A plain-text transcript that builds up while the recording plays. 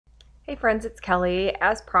Hey friends, it's Kelly.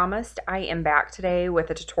 As promised, I am back today with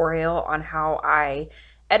a tutorial on how I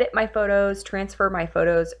edit my photos, transfer my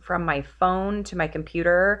photos from my phone to my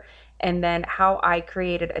computer, and then how I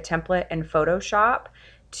created a template in Photoshop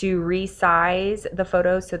to resize the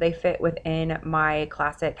photos so they fit within my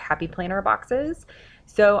classic Happy Planner boxes.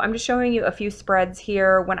 So I'm just showing you a few spreads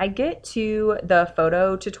here. When I get to the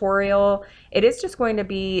photo tutorial, it is just going to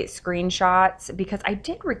be screenshots because I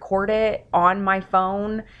did record it on my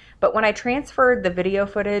phone. But when I transferred the video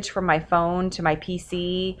footage from my phone to my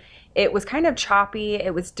PC, it was kind of choppy.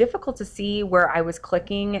 It was difficult to see where I was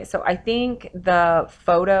clicking. So I think the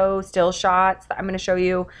photo still shots that I'm going to show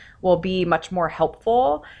you will be much more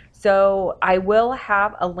helpful. So I will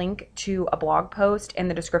have a link to a blog post in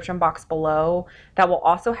the description box below that will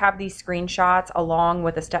also have these screenshots along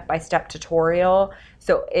with a step-by-step tutorial.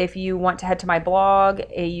 So if you want to head to my blog,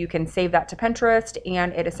 you can save that to Pinterest,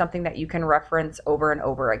 and it is something that you can reference over and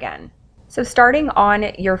over again. So starting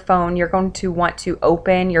on your phone, you're going to want to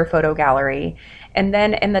open your photo gallery. And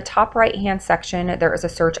then in the top right-hand section, there is a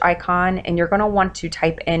search icon, and you're going to want to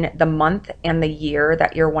type in the month and the year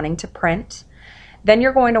that you're wanting to print. Then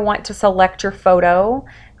you're going to want to select your photo,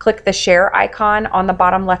 click the share icon on the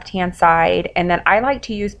bottom left-hand side, and then I like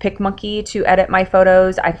to use Picmonkey to edit my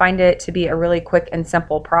photos. I find it to be a really quick and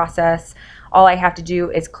simple process. All I have to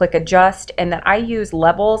do is click adjust, and then I use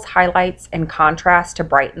levels, highlights, and contrast to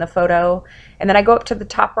brighten the photo. And then I go up to the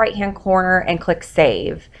top right-hand corner and click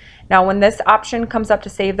save. Now when this option comes up to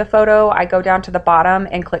save the photo, I go down to the bottom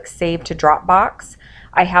and click save to Dropbox.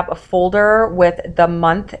 I have a folder with the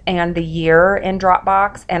month and the year in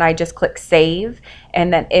Dropbox, and I just click save,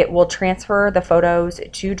 and then it will transfer the photos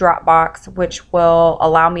to Dropbox, which will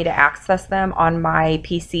allow me to access them on my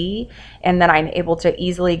PC, and then I'm able to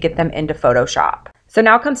easily get them into Photoshop. So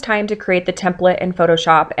now comes time to create the template in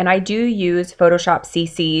Photoshop, and I do use Photoshop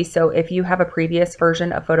CC, so if you have a previous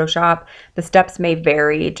version of Photoshop, the steps may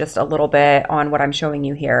vary just a little bit on what I'm showing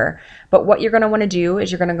you here. But what you're going to want to do is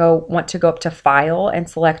you're going to want to go up to File and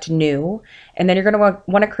select New, and then you're going to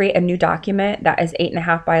want to create a new document that is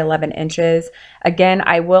 8.5 by 11 inches. Again,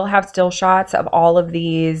 I will have still shots of all of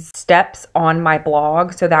these steps on my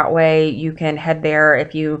blog, so that way you can head there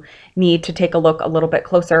if you need to take a look a little bit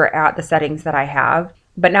closer at the settings that I have.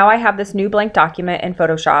 But now I have this new blank document in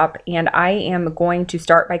Photoshop, and I am going to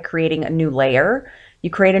start by creating a new layer. You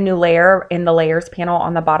create a new layer in the layers panel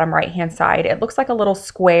on the bottom right hand side. It looks like a little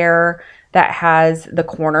square that has the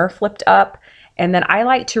corner flipped up. And then I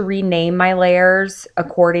like to rename my layers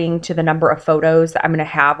according to the number of photos that I'm going to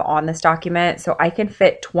have on this document. So I can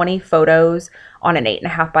fit 20 photos on an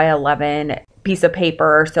 8.5 by 11 piece of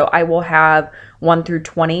paper. So I will have 1 through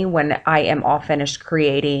 20 when I am all finished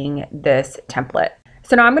creating this template.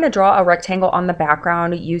 So now I'm going to draw a rectangle on the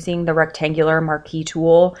background using the rectangular marquee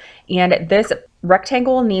tool, and this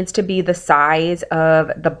rectangle needs to be the size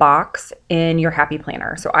of the box in your Happy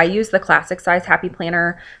Planner. So I use the classic size Happy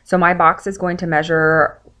Planner, so my box is going to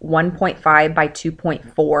measure 1.5 by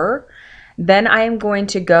 2.4. Then I am going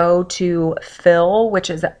to go to Fill, which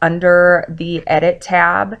is under the Edit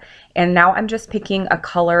tab, and now I'm just picking a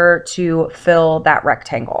color to fill that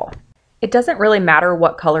rectangle. It doesn't really matter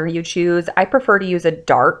what color you choose. I prefer to use a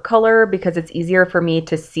dark color because it's easier for me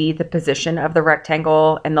to see the position of the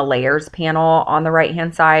rectangle in the layers panel on the right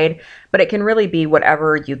hand side, but it can really be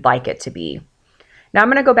whatever you'd like it to be. Now I'm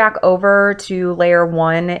going to go back over to layer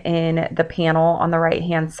 1 in the panel on the right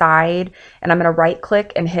hand side, and I'm going to right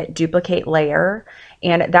click and hit duplicate layer,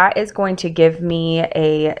 and that is going to give me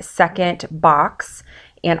a second box.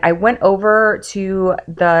 And I went over to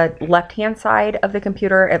the left-hand side of the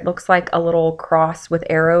computer. It looks like a little cross with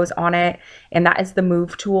arrows on it, and that is the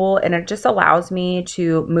move tool, and it just allows me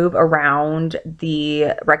to move around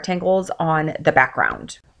the rectangles on the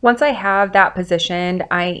background. Once I have that positioned,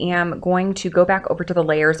 I am going to go back over to the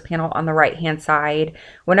layers panel on the right-hand side.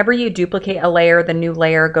 Whenever you duplicate a layer, the new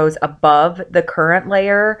layer goes above the current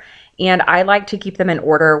layer, and I like to keep them in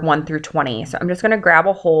order 1 through 20. So I'm just going to grab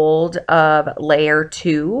a hold of layer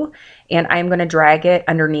 2, and I'm going to drag it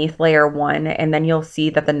underneath layer 1, and then you'll see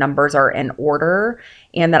that the numbers are in order.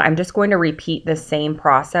 And then I'm just going to repeat the same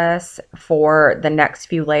process for the next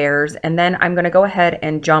few layers. And then I'm going to go ahead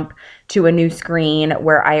and jump to a new screen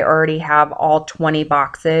where I already have all 20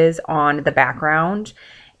 boxes on the background.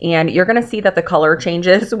 And you're going to see that the color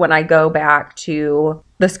changes when I go back to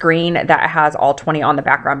the screen that has all 20 on the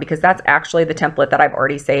background, because that's actually the template that I've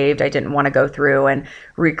already saved. I didn't want to go through and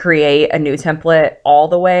recreate a new template all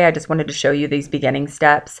the way. I just wanted to show you these beginning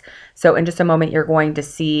steps. So in just a moment, you're going to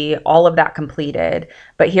see all of that completed.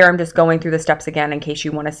 But here I'm just going through the steps again in case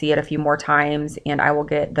you want to see it a few more times, and I will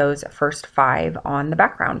get those first 5 on the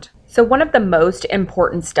background. So one of the most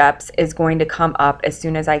important steps is going to come up as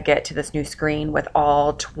soon as I get to this new screen with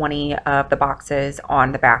all 20 of the boxes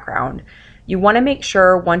on the background. You want to make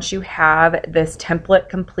sure once you have this template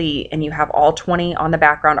complete and you have all 20 on the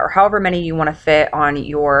background, or however many you want to fit on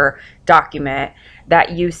your document,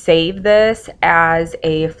 that you save this as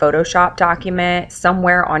a Photoshop document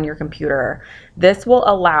somewhere on your computer. This will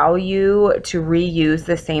allow you to reuse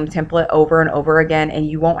the same template over and over again, and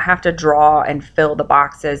you won't have to draw and fill the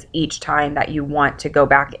boxes each time that you want to go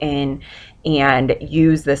back in and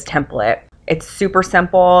use this template. It's super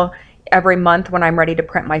simple. Every month when I'm ready to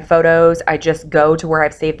print my photos, I just go to where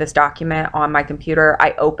I've saved this document on my computer.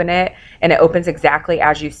 I open it and it opens exactly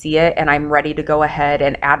as you see it, and I'm ready to go ahead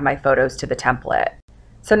and add my photos to the template.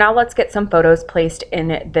 So now let's get some photos placed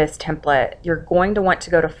in this template. You're going to want to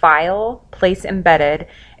go to File, Place Embedded,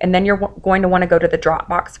 and then you're going to want to go to the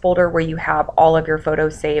Dropbox folder where you have all of your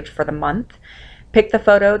photos saved for the month. Pick the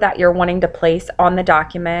photo that you're wanting to place on the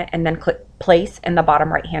document and then click Place in the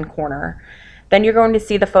bottom right-hand corner. Then you're going to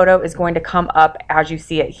see the photo is going to come up as you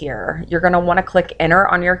see it here. You're going to want to click Enter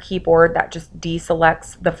on your keyboard. That just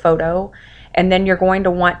deselects the photo. And then you're going to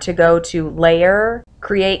want to go to Layer,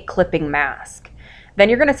 Create Clipping Mask. Then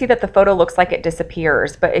you're going to see that the photo looks like it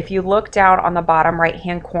disappears. But if you look down on the bottom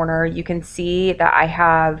right-hand corner, you can see that I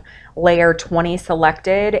have layer 20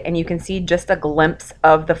 selected, and you can see just a glimpse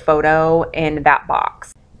of the photo in that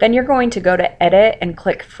box. Then you're going to go to Edit and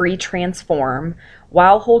click Free Transform.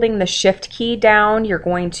 While holding the Shift key down, you're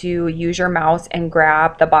going to use your mouse and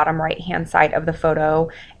grab the bottom right-hand side of the photo,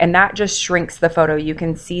 and that just shrinks the photo. You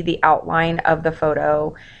can see the outline of the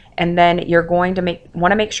photo. And then you're going to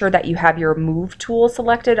want to make sure that you have your Move tool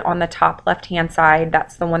selected on the top left-hand side.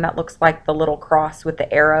 That's the one that looks like the little cross with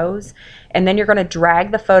the arrows. And then you're going to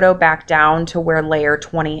drag the photo back down to where layer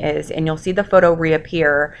 20 is, and you'll see the photo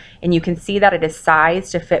reappear. And you can see that it is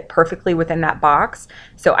sized to fit perfectly within that box.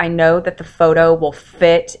 So I know that the photo will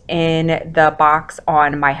fit in the box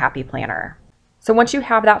on my Happy Planner. So once you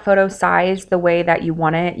have that photo sized the way that you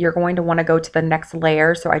want it, you're going to want to go to the next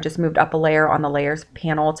layer. So I just moved up a layer on the layers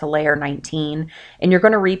panel to layer 19, and you're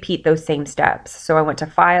going to repeat those same steps. So I went to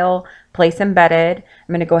File, Place Embedded. I'm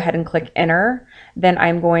going to go ahead and click Enter. Then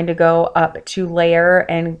I'm going to go up to Layer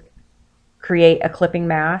and create a clipping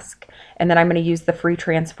mask. And then I'm going to use the Free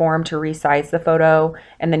Transform to resize the photo,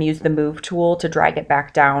 and then use the Move tool to drag it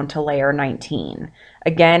back down to layer 19.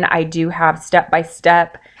 Again, I do have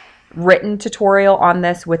step-by-step written tutorial on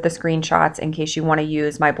this with the screenshots in case you want to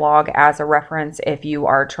use my blog as a reference if you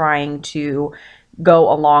are trying to go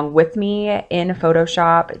along with me in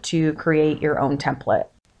Photoshop to create your own template.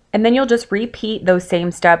 And then you'll just repeat those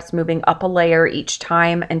same steps, moving up a layer each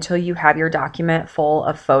time until you have your document full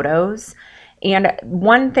of photos. And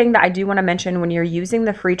one thing that I do want to mention, when you're using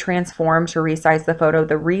the Free Transform to resize the photo,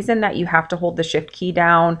 the reason that you have to hold the Shift key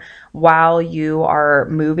down while you are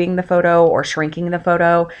moving the photo or shrinking the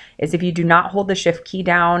photo is if you do not hold the Shift key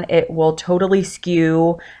down, it will totally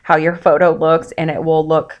skew how your photo looks, and it will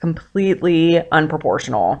look completely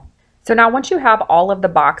unproportional. So now once you have all of the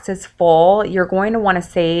boxes full, you're going to want to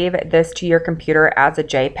save this to your computer as a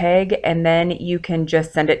JPEG, and then you can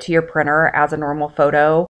just send it to your printer as a normal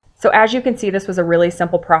photo. So as you can see, this was a really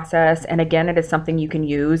simple process, and again, it is something you can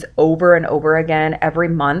use over and over again every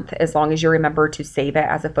month as long as you remember to save it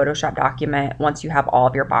as a Photoshop document once you have all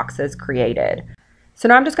of your boxes created. So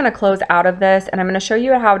now I'm just going to close out of this, and I'm going to show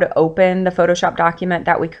you how to open the Photoshop document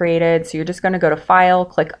that we created. So you're just going to go to File,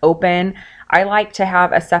 click Open. I like to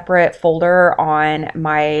have a separate folder on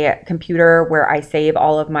my computer where I save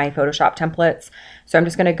all of my Photoshop templates. So I'm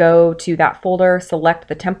just going to go to that folder, select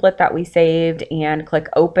the template that we saved, and click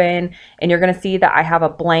Open. And you're going to see that I have a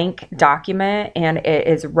blank document, and it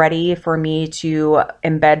is ready for me to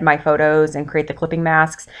embed my photos and create the clipping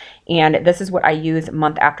masks. And this is what I use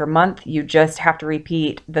month after month. You just have to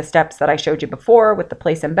repeat the steps that I showed you before with the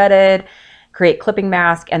Place Embedded, create clipping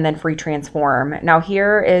mask, and then Free Transform. Now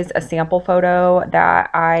here is a sample photo that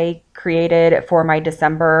I created for my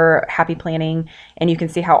December happy planning, and you can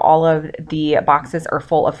see how all of the boxes are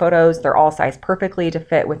full of photos. They're all sized perfectly to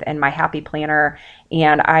fit within my happy planner,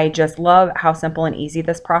 And I just love how simple and easy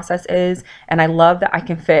this process is. And I love that I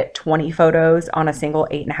can fit 20 photos on a single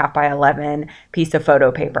 8.5 by 11 piece of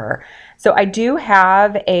photo paper. So I do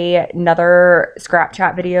have another scrap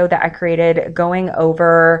chat video that I created going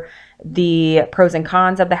over the pros and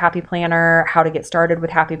cons of the Happy Planner, how to get started with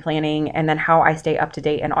happy planning, and then how I stay up to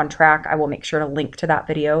date and on track. I will make sure to link to that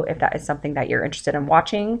video if that is something that you're interested in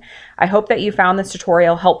watching. I hope that you found this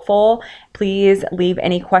tutorial helpful. Please leave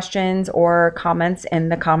any questions or comments in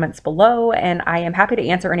the comments below, and I am happy to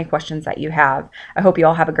answer any questions that you have. I hope you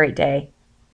all have a great day.